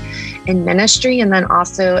 just in ministry, and then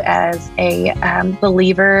also as a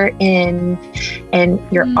believer in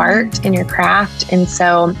your art and your craft. And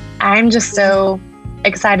so I'm just so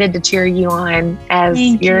excited to cheer you on as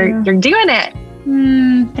you're doing it.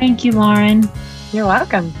 Thank you, Lauren. You're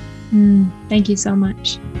welcome. Thank you so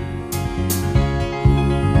much.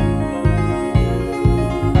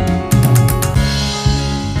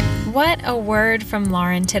 What a word from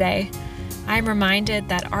Lauren today. I'm reminded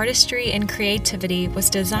that artistry and creativity was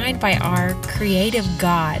designed by our creative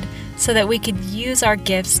God so that we could use our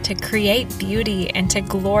gifts to create beauty and to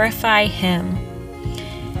glorify Him.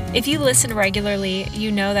 If you listen regularly,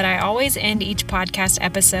 you know that I always end each podcast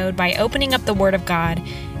episode by opening up the Word of God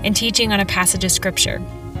and teaching on a passage of Scripture.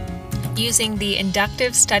 Using the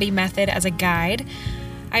inductive study method as a guide,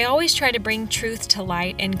 I always try to bring truth to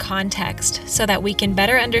light in context so that we can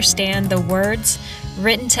better understand the words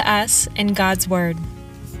written to us in God's Word.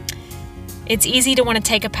 It's easy to want to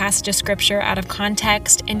take a passage of Scripture out of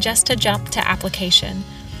context and just to jump to application.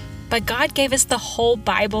 But God gave us the whole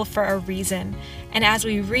Bible for a reason. And as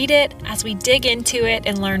we read it, as we dig into it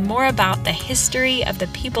and learn more about the history of the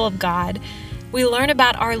people of God, we learn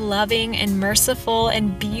about our loving and merciful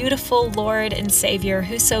and beautiful Lord and Savior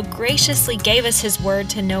who so graciously gave us His Word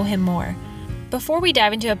to know Him more. Before we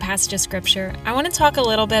dive into a passage of Scripture, I want to talk a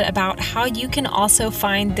little bit about how you can also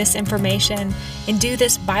find this information and do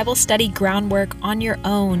this Bible study groundwork on your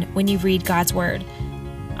own when you read God's Word.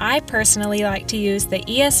 I personally like to use the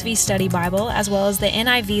ESV Study Bible as well as the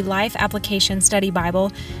NIV Life Application Study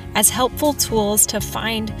Bible as helpful tools to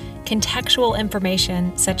find contextual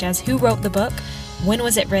information such as who wrote the book, when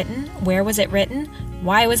was it written, where was it written,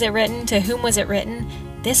 why was it written, to whom was it written.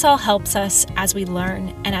 This all helps us as we learn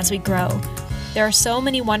and as we grow. There are so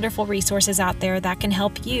many wonderful resources out there that can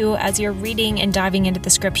help you as you're reading and diving into the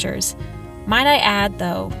Scriptures. Might I add,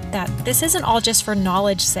 though, that this isn't all just for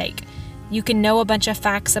knowledge's sake. You can know a bunch of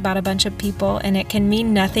facts about a bunch of people, and it can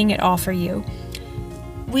mean nothing at all for you.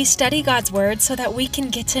 We study God's Word so that we can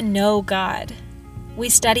get to know God. We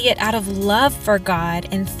study it out of love for God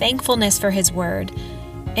and thankfulness for His Word.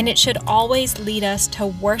 And it should always lead us to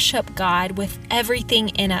worship God with everything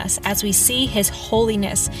in us as we see His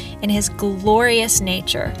holiness and His glorious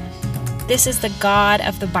nature. This is the God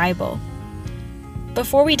of the Bible.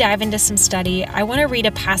 Before we dive into some study, I want to read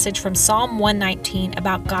a passage from Psalm 119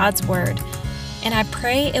 about God's Word, and I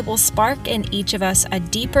pray it will spark in each of us a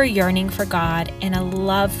deeper yearning for God and a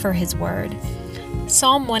love for His Word.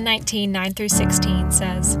 Psalm 119, 9-16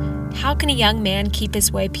 says, "How can a young man keep his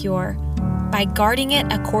way pure? By guarding it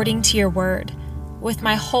according to your word. With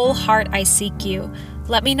my whole heart I seek you.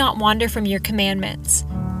 Let me not wander from your commandments.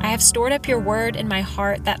 I have stored up your word in my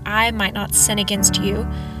heart that I might not sin against you.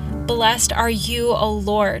 Blessed are you, O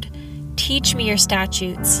Lord. Teach me your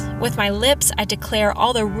statutes. With my lips I declare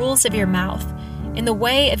all the rules of your mouth. In the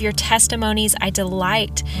way of your testimonies I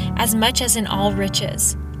delight, as much as in all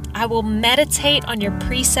riches. I will meditate on your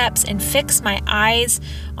precepts and fix my eyes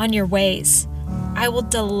on your ways. I will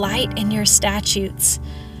delight in your statutes.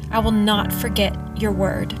 I will not forget your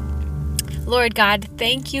word." Lord God,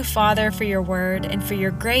 thank you, Father, for your word and for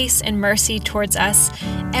your grace and mercy towards us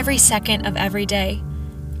every second of every day.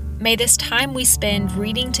 May this time we spend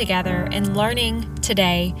reading together and learning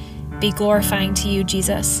today be glorifying to you,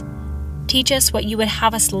 Jesus. Teach us what you would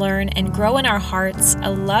have us learn and grow in our hearts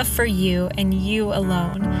a love for you and you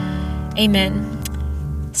alone. Amen.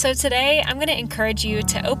 So today I'm going to encourage you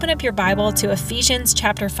to open up your Bible to Ephesians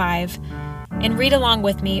chapter 5 and read along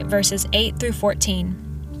with me verses 8-14.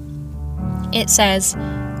 It says,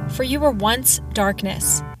 "For you were once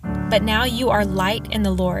darkness, but now you are light in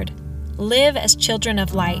the Lord. Live as children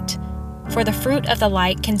of light. For the fruit of the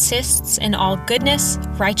light consists in all goodness,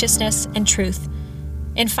 righteousness, and truth.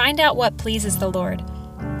 And find out what pleases the Lord.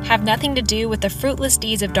 Have nothing to do with the fruitless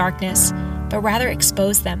deeds of darkness, but rather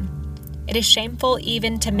expose them. It is shameful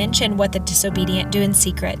even to mention what the disobedient do in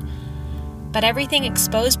secret. But everything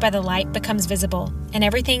exposed by the light becomes visible, and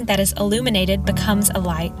everything that is illuminated becomes a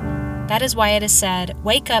light. That is why it is said,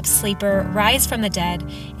 'Wake up, sleeper, rise from the dead,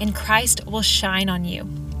 and Christ will shine on you.'"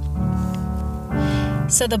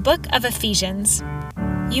 So the book of Ephesians,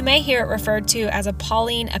 you may hear it referred to as a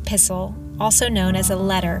Pauline epistle, also known as a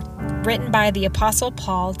letter, written by the Apostle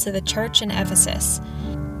Paul to the church in Ephesus.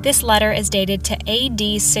 This letter is dated to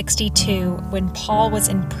AD 62, when Paul was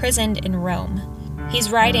imprisoned in Rome. He's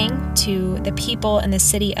writing to the people in the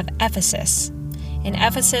city of Ephesus. And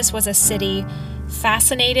Ephesus was a city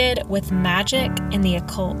fascinated with magic and the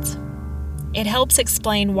occult. It helps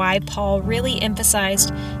explain why Paul really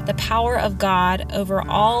emphasized the power of God over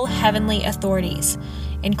all heavenly authorities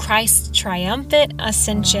in Christ's triumphant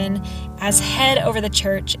ascension as head over the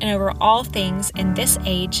church and over all things in this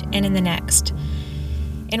age and in the next.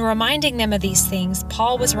 In reminding them of these things,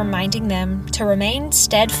 Paul was reminding them to remain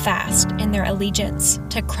steadfast in their allegiance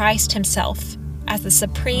to Christ himself as the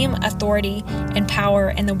supreme authority and power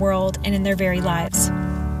in the world and in their very lives.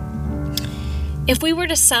 If we were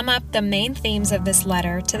to sum up the main themes of this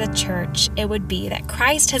letter to the church, it would be that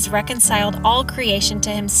Christ has reconciled all creation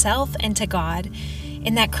to himself and to God,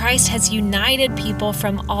 and that Christ has united people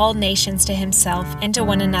from all nations to himself and to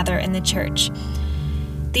one another in the church.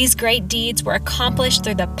 These great deeds were accomplished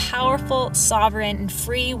through the powerful, sovereign, and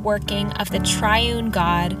free working of the triune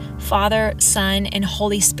God, Father, Son, and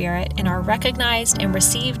Holy Spirit, and are recognized and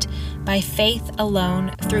received by faith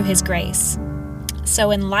alone through his grace.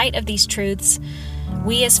 So in light of these truths,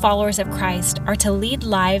 we as followers of Christ are to lead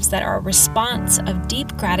lives that are a response of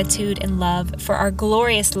deep gratitude and love for our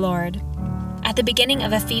glorious Lord. At the beginning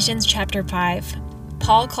of Ephesians chapter 5,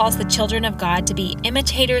 Paul calls the children of God to be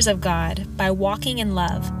imitators of God by walking in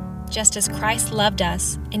love, just as Christ loved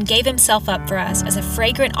us and gave himself up for us as a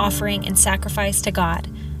fragrant offering and sacrifice to God.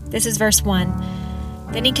 This is verse 1.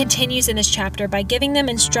 Then he continues in this chapter by giving them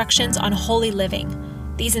instructions on holy living.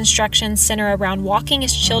 These instructions center around walking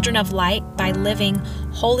as children of light by living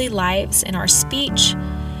holy lives in our speech,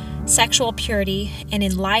 sexual purity, and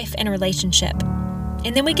in life and relationship.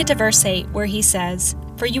 And then we get to verse 8 where he says,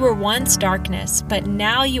 "For you were once darkness, but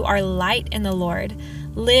now you are light in the Lord.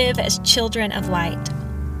 Live as children of light."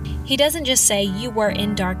 He doesn't just say you were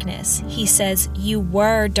in darkness. He says you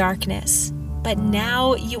were darkness, but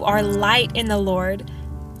now you are light in the Lord.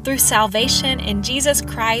 Through salvation in Jesus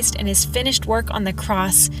Christ and his finished work on the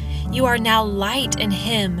cross, you are now light in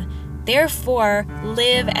him. Therefore,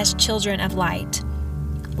 live as children of light.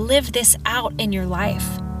 Live this out in your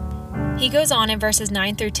life. He goes on in verses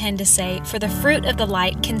 9 through 10 to say, "For the fruit of the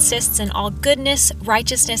light consists in all goodness,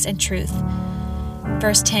 righteousness, and truth."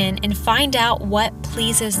 Verse 10, "And find out what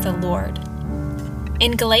pleases the Lord."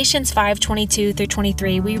 In Galatians 5:22 through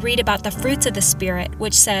 23, we read about the fruits of the Spirit,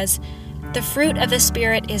 which says, "The fruit of the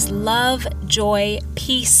Spirit is love, joy,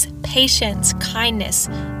 peace, patience, kindness,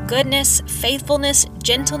 goodness, faithfulness,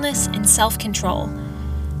 gentleness, and self-control."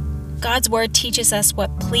 God's word teaches us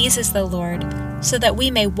what pleases the Lord, so that we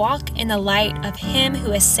may walk in the light of him who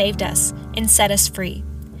has saved us and set us free.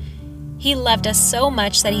 He loved us so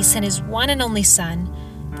much that he sent his one and only Son,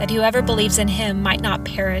 that whoever believes in him might not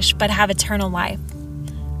perish but have eternal life.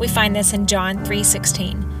 We find this in John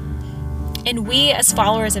 3:16. And we as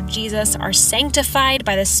followers of Jesus are sanctified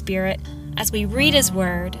by the Spirit as we read his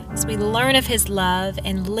word, as we learn of his love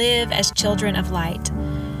and live as children of light.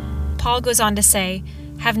 Paul goes on to say,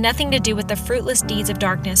 "Have nothing to do with the fruitless deeds of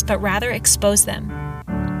darkness, but rather expose them."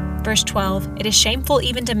 Verse 12, "It is shameful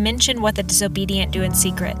even to mention what the disobedient do in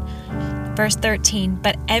secret." Verse 13,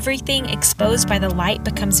 "But everything exposed by the light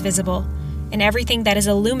becomes visible, and everything that is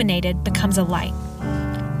illuminated becomes a light."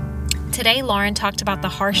 Today, Lauren talked about the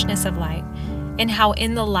harshness of light and how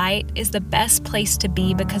in the light is the best place to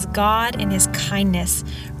be because God in his kindness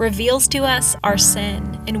reveals to us our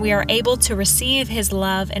sin and we are able to receive his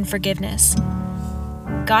love and forgiveness.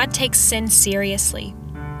 God takes sin seriously.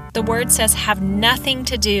 The word says, "Have nothing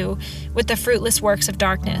to do with the fruitless works of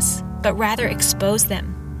darkness, but rather expose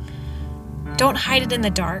them." Don't hide it in the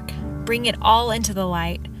dark. Bring it all into the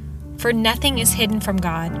light, for nothing is hidden from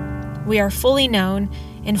God. We are fully known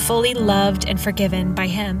and fully loved and forgiven by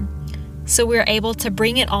him, so we are able to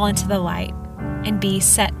bring it all into the light and be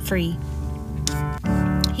set free.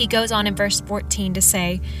 He goes on in verse 14 to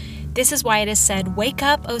say, "This is why it is said, 'Wake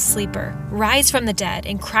up, O sleeper, rise from the dead,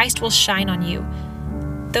 and Christ will shine on you.'"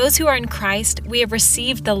 Those who are in Christ, we have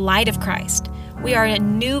received the light of Christ. We are a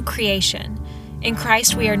new creation. In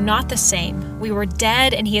Christ, we are not the same. We were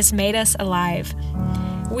dead, and he has made us alive.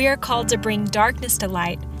 We are called to bring darkness to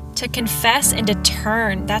light, to confess and to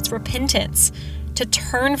turn. That's repentance. To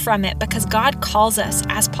turn from it because God calls us,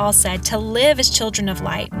 as Paul said, to live as children of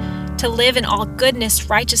light, to live in all goodness,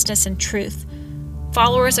 righteousness, and truth.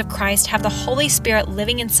 Followers of Christ have the Holy Spirit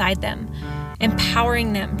living inside them,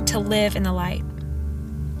 empowering them to live in the light.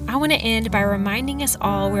 I want to end by reminding us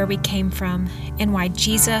all where we came from and why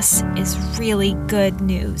Jesus is really good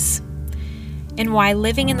news, and why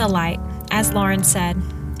living in the light, as Lauren said,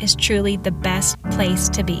 is truly the best place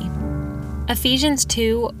to be. Ephesians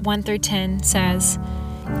 2:1-10 says,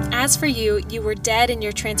 "As for you, you were dead in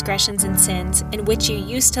your transgressions and sins, in which you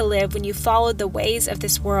used to live when you followed the ways of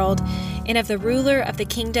this world and of the ruler of the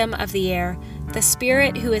kingdom of the air, the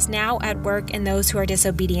spirit who is now at work in those who are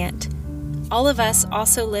disobedient. All of us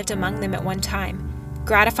also lived among them at one time,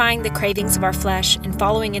 gratifying the cravings of our flesh and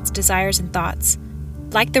following its desires and thoughts.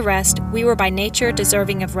 Like the rest, we were by nature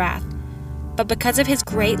deserving of wrath. But because of his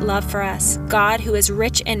great love for us, God, who is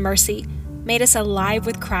rich in mercy, made us alive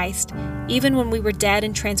with Christ, even when we were dead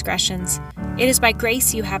in transgressions. It is by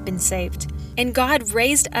grace you have been saved. And God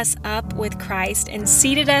raised us up with Christ and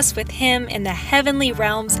seated us with him in the heavenly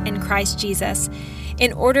realms in Christ Jesus,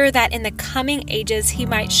 in order that in the coming ages he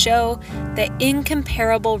might show the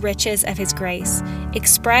incomparable riches of his grace,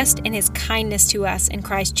 expressed in his kindness to us in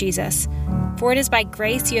Christ Jesus. For it is by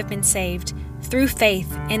grace you have been saved, through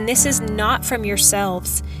faith, and this is not from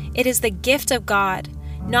yourselves. It is the gift of God,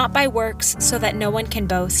 not by works, so that no one can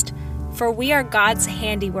boast. For we are God's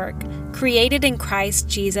handiwork, created in Christ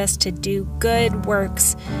Jesus to do good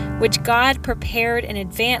works, which God prepared in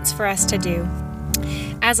advance for us to do."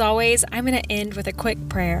 As always, I'm going to end with a quick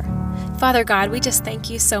prayer. Father God, we just thank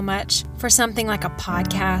you so much for something like a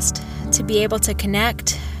podcast, to be able to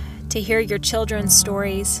connect, to hear your children's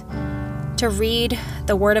stories, to read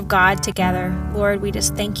the Word of God together. Lord, we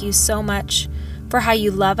just thank you so much for how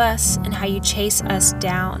you love us and how you chase us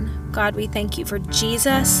down. God, we thank you for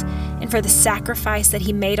Jesus and for the sacrifice that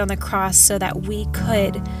he made on the cross so that we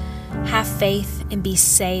could have faith and be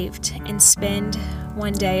saved and spend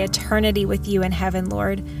one day eternity with you in heaven,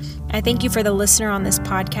 Lord. I thank you for the listener on this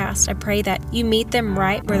podcast. I pray that you meet them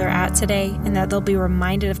right where they're at today and that they'll be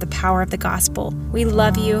reminded of the power of the gospel. We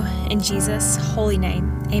love you in Jesus' holy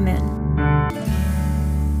name. Amen.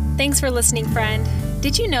 Thanks for listening, friend.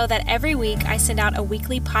 Did you know that every week I send out a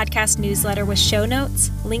weekly podcast newsletter with show notes,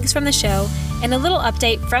 links from the show, and a little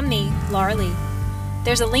update from me, Laura Lee?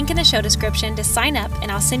 There's a link in the show description to sign up,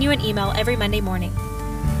 and I'll send you an email every Monday morning.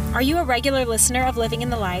 Are you a regular listener of Living in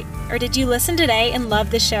the Light, or did you listen today and love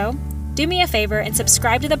the show? Do me a favor and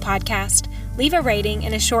subscribe to the podcast, leave a rating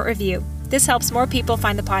and a short review. This helps more people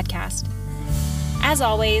find the podcast. As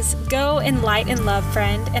always, go in light and love,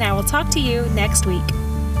 friend, and I will talk to you next week.